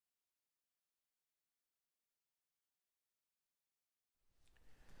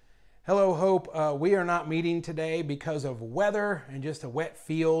Hello, Hope. We are not meeting today because of weather and just a wet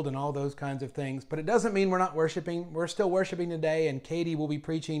field and all those kinds of things. But it doesn't mean we're not worshiping. We're still worshiping today, and Katie will be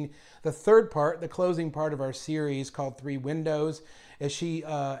preaching the third part, the closing part of our series called Three Windows, as she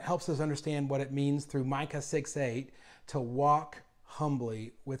helps us understand what it means through Micah 6:8 to walk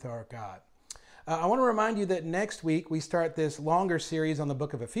humbly with our God. I want to remind you that next week we start this longer series on the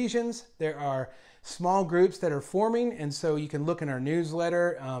book of Ephesians. There are small groups that are forming, and so you can look in our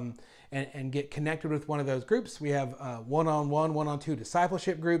newsletter and get connected with one of those groups. We have one-on-one, one-on-two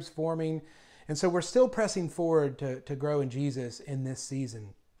discipleship groups forming, and so we're still pressing forward to grow in Jesus in this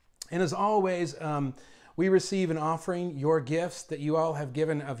season. And as always, we receive an offering, your gifts that you all have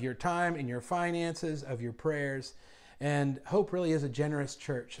given of your time and your finances, of your prayers, and Hope really is a generous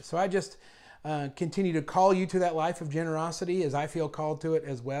church. So I just continue to call you to that life of generosity as I feel called to it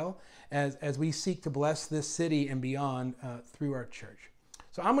as well, as we seek to bless this city and beyond through our church.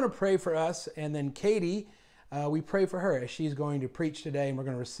 So I'm going to pray for us, and then Katie, we pray for her as she's going to preach today, and we're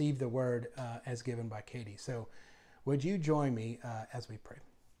going to receive the word as given by Katie. So would you join me as we pray?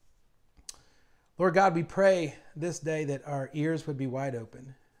 Lord God, we pray this day that our ears would be wide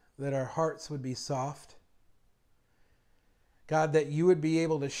open, that our hearts would be soft. God, that you would be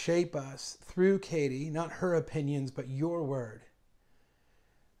able to shape us through Katie, not her opinions, but your word.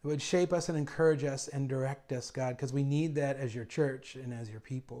 It would shape us and encourage us and direct us, God, because we need that as your church and as your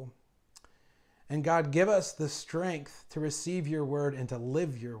people. And God, give us the strength to receive your word and to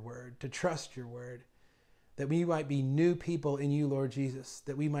live your word, to trust your word, that we might be new people in you, Lord Jesus,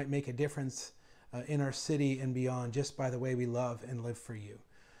 that we might make a difference in our city and beyond just by the way we love and live for you.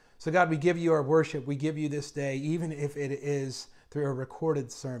 So God, we give you our worship. We give you this day, even if it is through a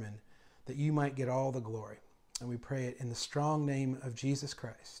recorded sermon, that you might get all the glory. And we pray it in the strong name of Jesus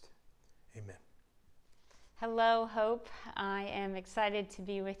Christ. Amen. Hello, Hope. I am excited to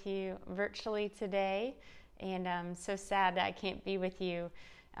be with you virtually today, and I'm so sad that I can't be with you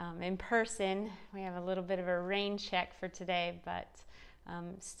in person. We have a little bit of a rain check for today, but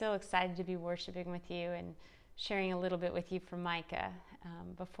still excited to be worshiping with you and sharing a little bit with you from Micah.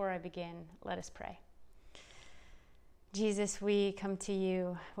 Before I begin, let us pray. Jesus, we come to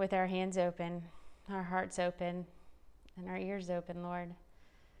you with our hands open, our hearts open, and our ears open, Lord.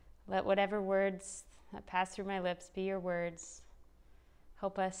 Let whatever words that pass through my lips be your words.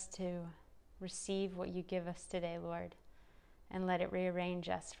 Help us to receive what you give us today, Lord, and let it rearrange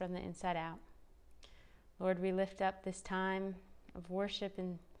us from the inside out. Lord, we lift up this time of worship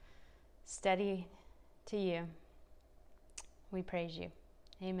and study to you. We praise you.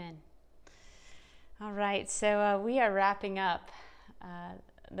 Amen. All right, so we are wrapping up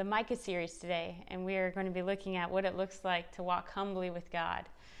the Micah series today, and we are going to be looking at what it looks like to walk humbly with God.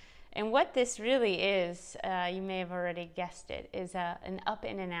 And what this really is, you may have already guessed it, is an up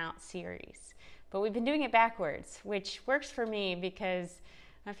in and out series. But we've been doing it backwards, which works for me because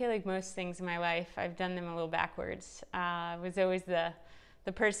I feel like most things in my life, I've done them a little backwards. I was always the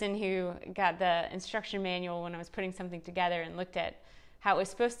person who got the instruction manual when I was putting something together and looked at how it was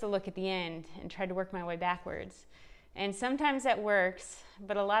supposed to look at the end and tried to work my way backwards. And sometimes that works,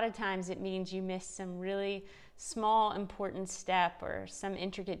 but a lot of times it means you miss some really small, important step or some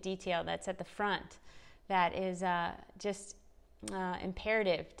intricate detail that's at the front that is just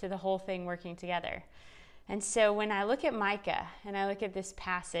imperative to the whole thing working together. And so when I look at Micah and I look at this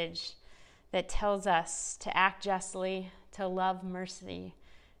passage that tells us to act justly, to love mercy,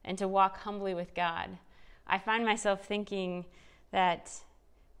 and to walk humbly with God, I find myself thinking that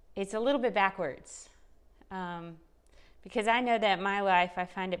it's a little bit backwards. Because I know that in my life, I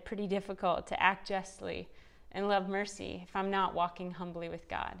find it pretty difficult to act justly and love mercy if I'm not walking humbly with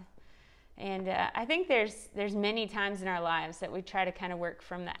God. And I think there's many times in our lives that we try to kind of work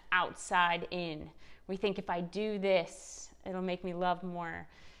from the outside in. We think if I do this, it'll make me love more.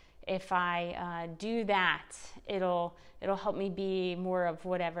 If I do that, it'll help me be more of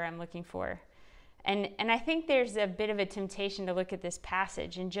whatever I'm looking for. And I think there's a bit of a temptation to look at this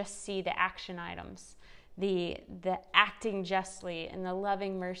passage and just see the action items, the acting justly and the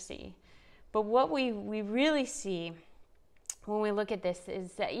loving mercy. But what we really see when we look at this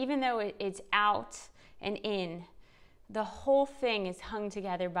is that even though it's out and in, the whole thing is hung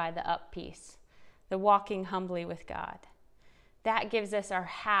together by the up piece, the walking humbly with God. That gives us our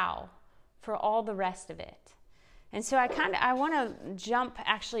how for all the rest of it. And so I want to jump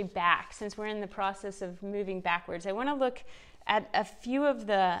actually back, since we're in the process of moving backwards. I want to look at a few of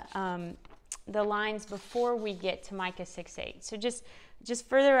the lines before we get to Micah 6:8. So just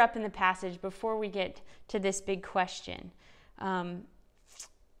further up in the passage before we get to this big question. And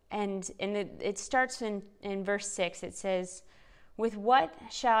it starts in verse 6. It says, With what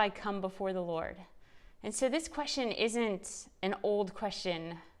shall I come before the Lord? And so this question isn't an old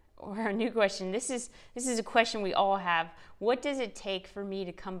question or a new question. This is a question we all have. What does it take for me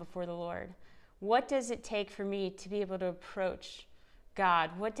to come before the Lord? What does it take for me to be able to approach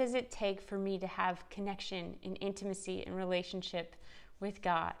God? What does it take for me to have connection and intimacy and relationship with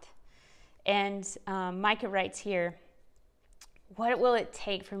God? And Micah writes here, what will it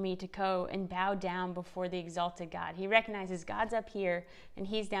take for me to go and bow down before the exalted God? He recognizes God's up here and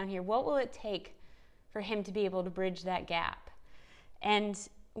he's down here. What will it take for him to be able to bridge that gap? And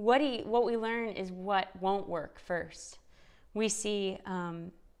what we learn is what won't work first. We see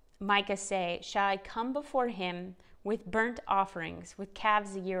Micah say, shall I come before him with burnt offerings, with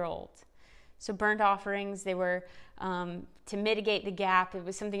calves a year old? So burnt offerings, they were to mitigate the gap. It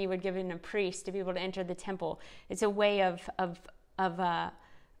was something you would give in a priest to be able to enter the temple. It's a way of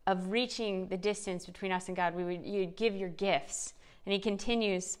reaching the distance between us and God. You'd give your gifts. And he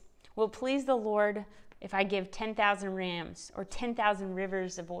continues, will it please the Lord if I give 10,000 rams or 10,000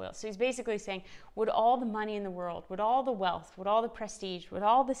 rivers of oil? So he's basically saying, would all the money in the world, would all the wealth, would all the prestige, would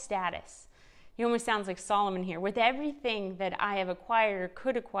all the status, he almost sounds like Solomon here, with everything that I have acquired or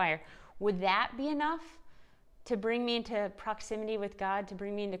could acquire, would that be enough to bring me into proximity with God, to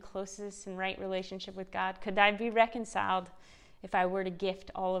bring me into closest and right relationship with God? Could I be reconciled if I were to gift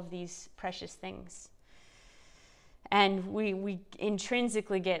all of these precious things? And we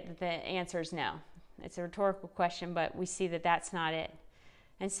intrinsically get that the answer is no. It's a rhetorical question, but we see that that's not it.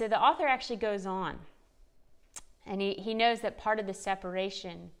 And so the author actually goes on, and he knows that part of the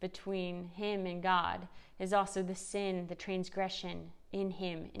separation between him and God is also the sin, the transgression in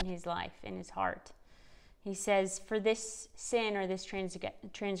him, in his life, in his heart. He says, for this sin or this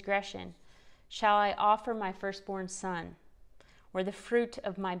transgression, shall I offer my firstborn son, or the fruit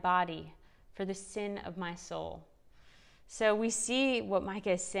of my body, for the sin of my soul? So we see what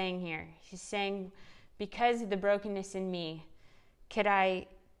Micah is saying here. He's saying, because of the brokenness in me, could I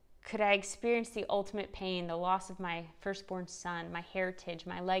experience the ultimate pain, the loss of my firstborn son, my heritage,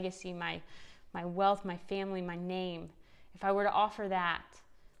 my legacy, my wealth, my family, my name? If I were to offer that,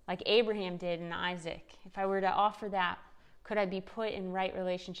 like Abraham did and Isaac, if I were to offer that, could I be put in right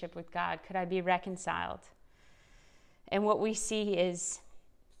relationship with God? Could I be reconciled? And what we see is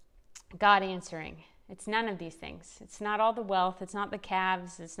God answering. It's none of these things. It's not all the wealth. It's not the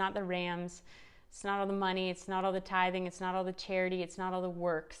calves. It's not the rams. It's not all the money. It's not all the tithing. It's not all the charity. It's not all the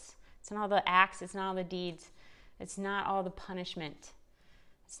works. It's not all the acts. It's not all the deeds. It's not all the punishment.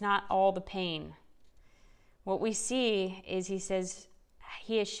 It's not all the pain. What we see is he says,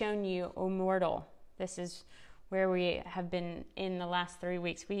 he has shown you, O mortal. This is where we have been in the last 3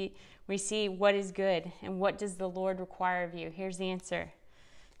 weeks. We see what is good and what does the Lord require of you. Here's the answer.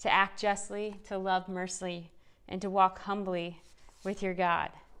 To act justly, to love mercy, and to walk humbly with your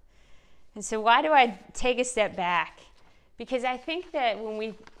God. And so why do I take a step back? Because I think that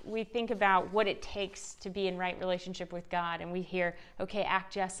when we think about what it takes to be in right relationship with God, and we hear, okay,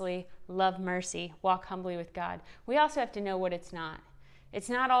 act justly, love mercy, walk humbly with God, we also have to know what it's not. It's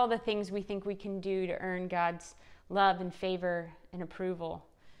not all the things we think we can do to earn God's love and favor and approval.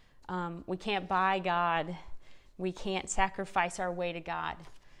 We can't buy God. We can't sacrifice our way to God.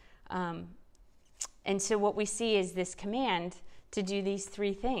 And so what we see is this command to do these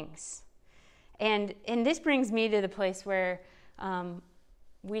three things. And this brings me to the place where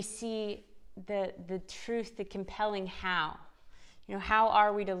we see the truth, the compelling how. You know, how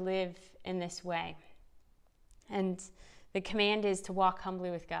are we to live in this way? And the command is to walk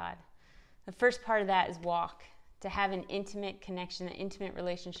humbly with God. The first part of that is walk, to have an intimate connection, an intimate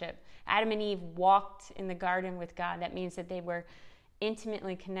relationship. Adam and Eve walked in the garden with God. That means that they were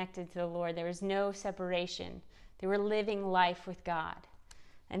intimately connected to the Lord. There was no separation. They were living life with God.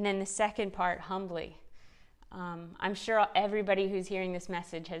 And then the second part, humbly. I'm sure everybody who's hearing this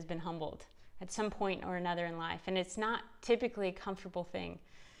message has been humbled at some point or another in life. And it's not typically a comfortable thing.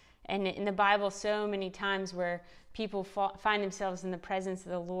 And in the Bible, so many times where people find themselves in the presence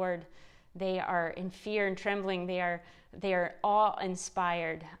of the Lord, they are in fear and trembling. They are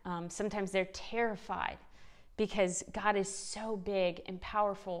awe-inspired. Sometimes they're terrified because God is so big and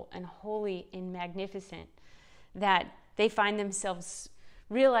powerful and holy and magnificent that they find themselves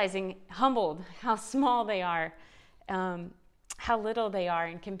realizing, humbled, how small they are, how little they are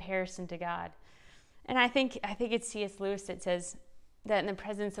in comparison to God. And I think it's C.S. Lewis that says that in the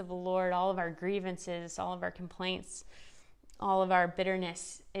presence of the Lord, all of our grievances, all of our complaints, all of our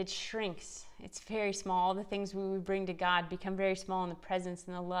bitterness, it shrinks. It's very small. All the things we bring to God become very small in the presence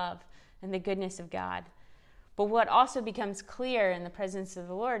and the love and the goodness of God. But what also becomes clear in the presence of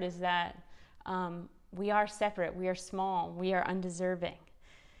the Lord is that we are separate, we are small, we are undeserving.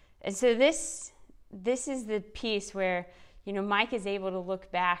 And so this is the piece where, Mike is able to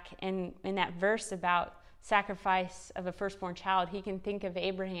look back, and in that verse about sacrifice of a firstborn child, he can think of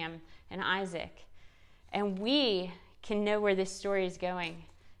Abraham and Isaac. And we can know where this story is going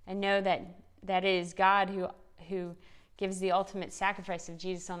and know that it is God who gives the ultimate sacrifice of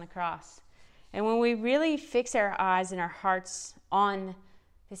Jesus on the cross. And when we really fix our eyes and our hearts on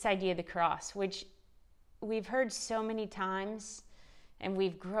this idea of the cross, which we've heard so many times and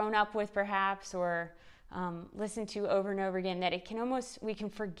we've grown up with perhaps, or listened to over and over again, that we can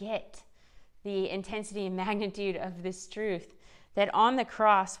forget the intensity and magnitude of this truth, that on the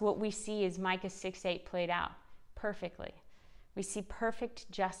cross, what we see is Micah 6:8 played out perfectly. We see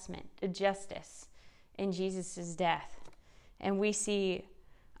perfect justice in Jesus' death. And we see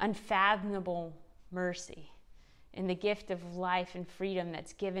unfathomable mercy in the gift of life and freedom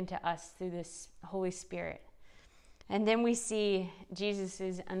that's given to us through this Holy Spirit. And then we see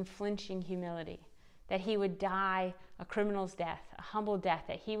Jesus' unflinching humility, that he would die a criminal's death, a humble death,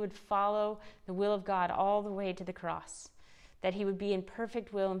 that he would follow the will of God all the way to the cross, that he would be in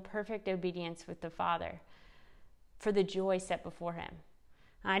perfect will and perfect obedience with the Father for the joy set before him.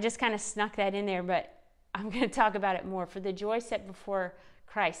 I just kind of snuck that in there, but I'm going to talk about it more. For the joy set before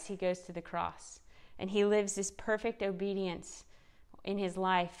Christ, he goes to the cross, and he lives this perfect obedience in his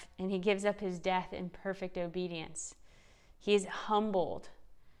life, and he gives up his death in perfect obedience. He is humbled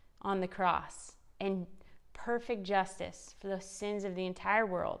on the cross, and perfect justice for the sins of the entire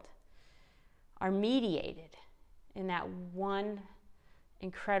world are mediated in that one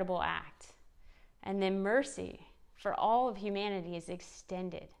incredible act. And then mercy for all of humanity is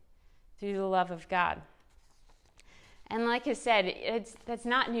extended through the love of God. And like I said, that's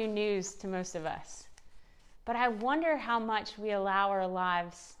not new news to most of us. But I wonder how much we allow our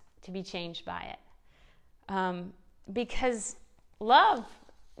lives to be changed by it. Because love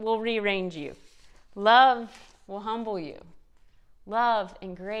will rearrange you. Love will humble you. Love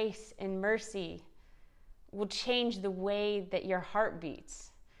and grace and mercy will change the way that your heart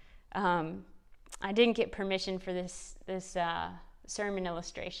beats. I didn't get permission for this sermon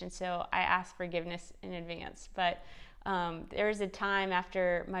illustration, so I asked forgiveness in advance. But there was a time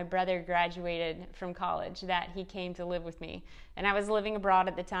after my brother graduated from college that he came to live with me. And I was living abroad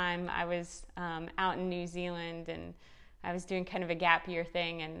at the time. I was out in New Zealand, and I was doing kind of a gap year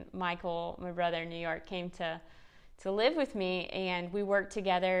thing. And Michael, my brother in New York, came to live with me, and we worked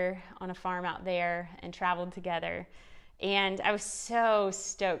together on a farm out there and traveled together. And I was so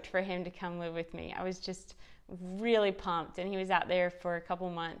stoked for him to come live with me. I was just really pumped, and he was out there for a couple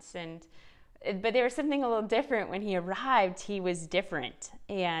months. But there was something a little different. When he arrived, he was different.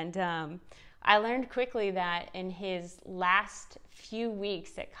 And I learned quickly that in his last few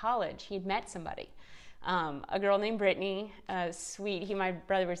weeks at college, he'd met somebody. A girl named Brittany, sweet. My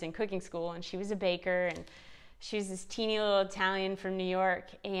brother was in cooking school, and she was a baker, and she was this teeny little Italian from New York.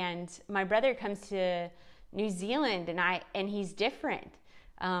 And my brother comes to New Zealand, and he's different.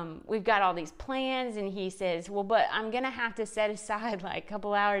 We've got all these plans, and he says, well, but I'm going to have to set aside like a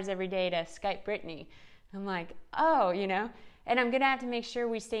couple hours every day to Skype Brittany. I'm like, oh, and I'm going to have to make sure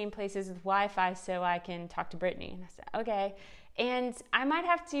we stay in places with Wi-Fi so I can talk to Brittany. And I said, okay. And I might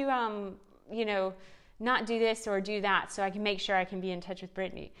have to, not do this or do that so I can make sure I can be in touch with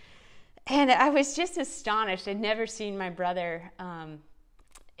Brittany. And I was just astonished. I'd never seen my brother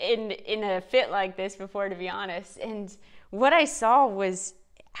in a fit like this before, to be honest. And what I saw was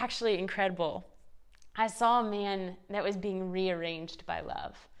actually incredible. I saw a man that was being rearranged by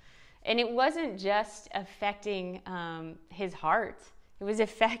love. And it wasn't just affecting his heart. It was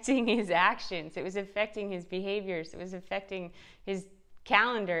affecting his actions. It was affecting his behaviors. It was affecting his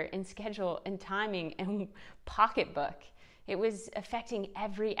calendar and schedule and timing and pocketbook. It was affecting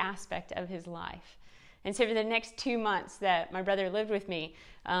every aspect of his life. And so for the next 2 months that my brother lived with me,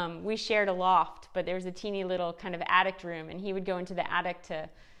 we shared a loft, but there was a teeny little kind of attic room, and he would go into the attic to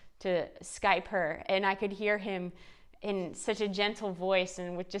Skype her. And I could hear him in such a gentle voice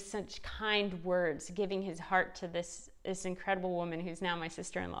and with just such kind words, giving his heart to this incredible woman who's now my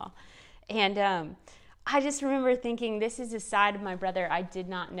sister-in-law. And I just remember thinking, this is a side of my brother I did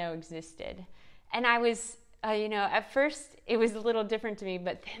not know existed. And I was, at first it was a little different to me,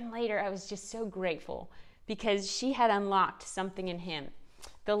 but then later I was just so grateful because she had unlocked something in him.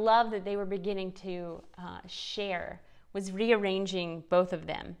 The love that they were beginning to share was rearranging both of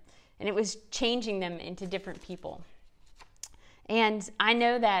them, and it was changing them into different people. And I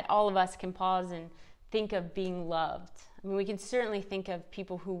know that all of us can pause and think of being loved. I mean, we can certainly think of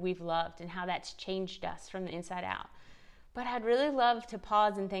people who we've loved and how that's changed us from the inside out. But I'd really love to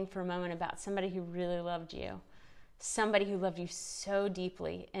pause and think for a moment about somebody who really loved you. Somebody who loved you so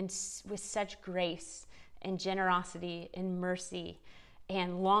deeply and with such grace and generosity and mercy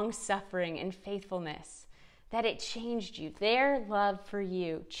and long-suffering and faithfulness that it changed you. Their love for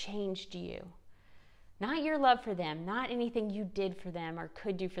you changed you. Not your love for them, not anything you did for them or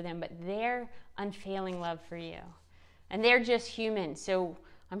could do for them, but their unfailing love for you. And they're just human, so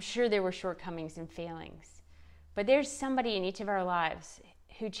I'm sure there were shortcomings and failings. But there's somebody in each of our lives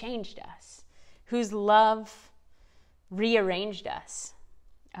who changed us, whose love rearranged us,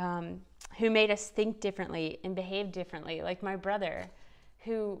 who made us think differently and behave differently, like my brother,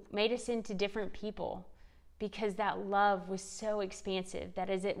 who made us into different people because that love was so expansive that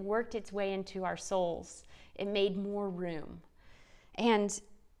as it worked its way into our souls, it made more room. And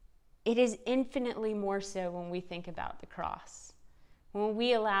it is infinitely more so when we think about the cross. When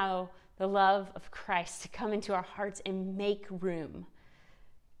we allow the love of Christ to come into our hearts and make room,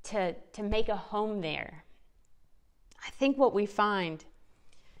 to make a home there. I think what we find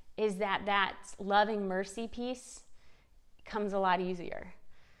is that loving mercy piece comes a lot easier.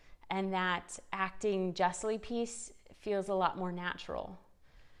 And that acting justly piece feels a lot more natural.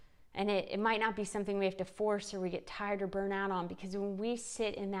 And it might not be something we have to force or we get tired or burn out on, because when we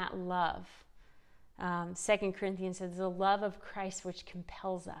sit in that love, 2 Corinthians says, the love of Christ which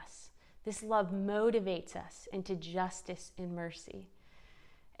compels us. This love motivates us into justice and mercy.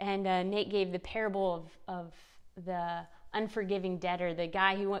 And Nate gave the parable of the unforgiving debtor, the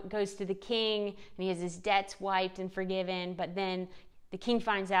guy who goes to the king and he has his debts wiped and forgiven, but then the king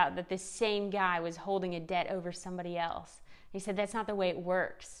finds out that this same guy was holding a debt over somebody else. He said, that's not the way it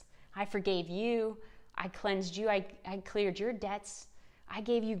works. I forgave you. I cleansed you. I cleared your debts. I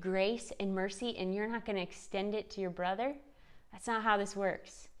gave you grace and mercy, and you're not going to extend it to your brother? That's not how this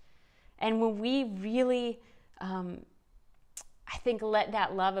works. And when we really, I think, let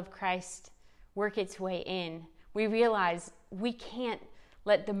that love of Christ work its way in, we realize we can't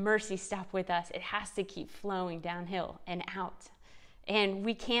let the mercy stop with us. It has to keep flowing downhill and out. And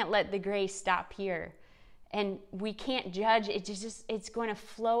we can't let the grace stop here. And we can't judge. It's going to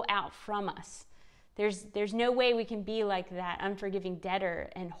flow out from us. There's no way we can be like that unforgiving debtor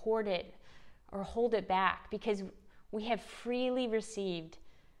and hoard it or hold it back, because we have freely received,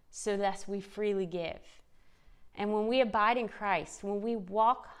 so thus we freely give. And when we abide in Christ, when we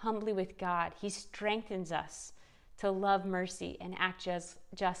walk humbly with God, He strengthens us to love mercy and act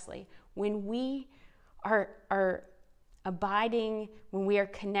justly. When we are abiding, when we are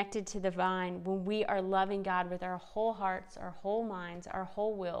connected to the vine, when we are loving God with our whole hearts, our whole minds, our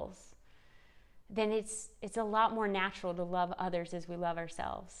whole wills, then it's a lot more natural to love others as we love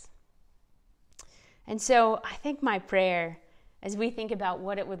ourselves. And so I think my prayer, as we think about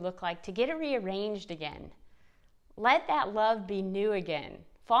what it would look like to get it rearranged again, let that love be new again.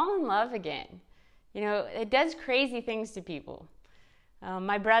 Fall in love again. You know, it does crazy things to people.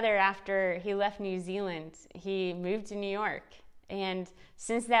 My brother, after he left New Zealand, he moved to New York. And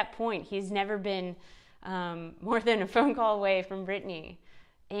since that point, he's never been more than a phone call away from Brittany.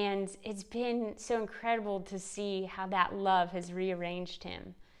 And it's been so incredible to see how that love has rearranged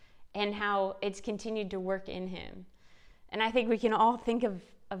him and how it's continued to work in him. And I think we can all think of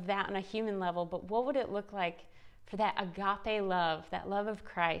that on a human level, but what would it look like for that agape love, that love of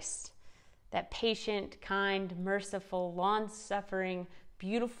Christ, that patient, kind, merciful, long-suffering,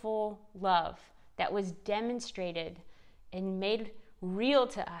 beautiful love that was demonstrated and made real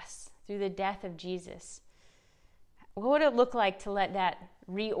to us through the death of Jesus? What would it look like to let that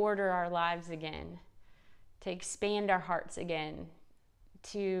reorder our lives again, to expand our hearts again,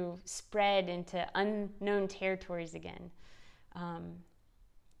 to spread into unknown territories again?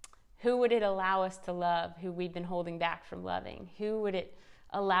 Who would it allow us to love who we've been holding back from loving? Who would it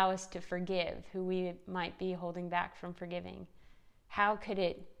allow us to forgive who we might be holding back from forgiving? How could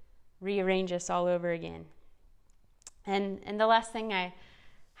it rearrange us all over again? And the last thing I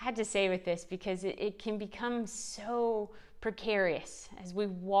had to say with this, because it can become so precarious as we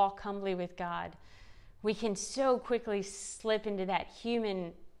walk humbly with God. We can so quickly slip into that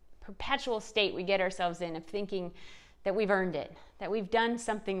human perpetual state we get ourselves in of thinking that we've earned it, that we've done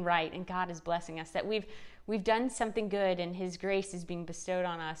something right and God is blessing us, that we've done something good and His grace is being bestowed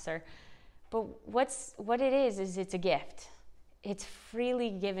on us. But what it is it's a gift. It's freely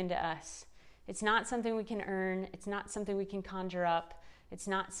given to us. It's not something we can earn. It's not something we can conjure up. It's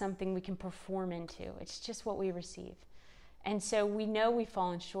not something we can perform into. It's just what we receive. And so we know we've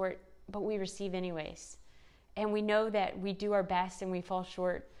fallen short, but we receive anyways. And we know that we do our best and we fall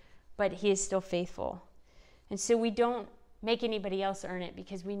short, but He is still faithful. And so we don't make anybody else earn it,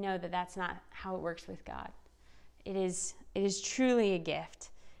 because we know that that's not how it works with God. It is truly a gift.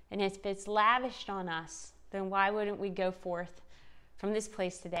 And if it's lavished on us, then why wouldn't we go forth from this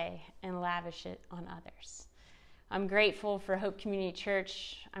place today and lavish it on others? I'm grateful for Hope Community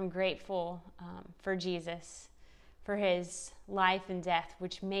Church. I'm grateful for Jesus, for his life and death,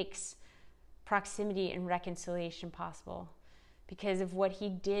 which makes proximity and reconciliation possible because of what he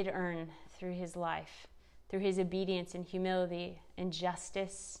did earn through his life, through his obedience and humility and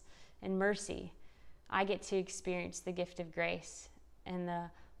justice and mercy. I get to experience the gift of grace and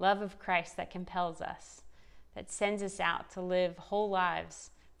the love of Christ that compels us, that sends us out to live whole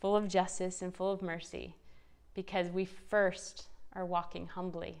lives full of justice and full of mercy because we first are walking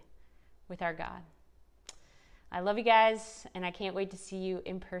humbly with our God. I love you guys, and I can't wait to see you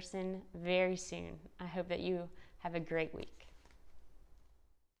in person very soon. I hope that you have a great week.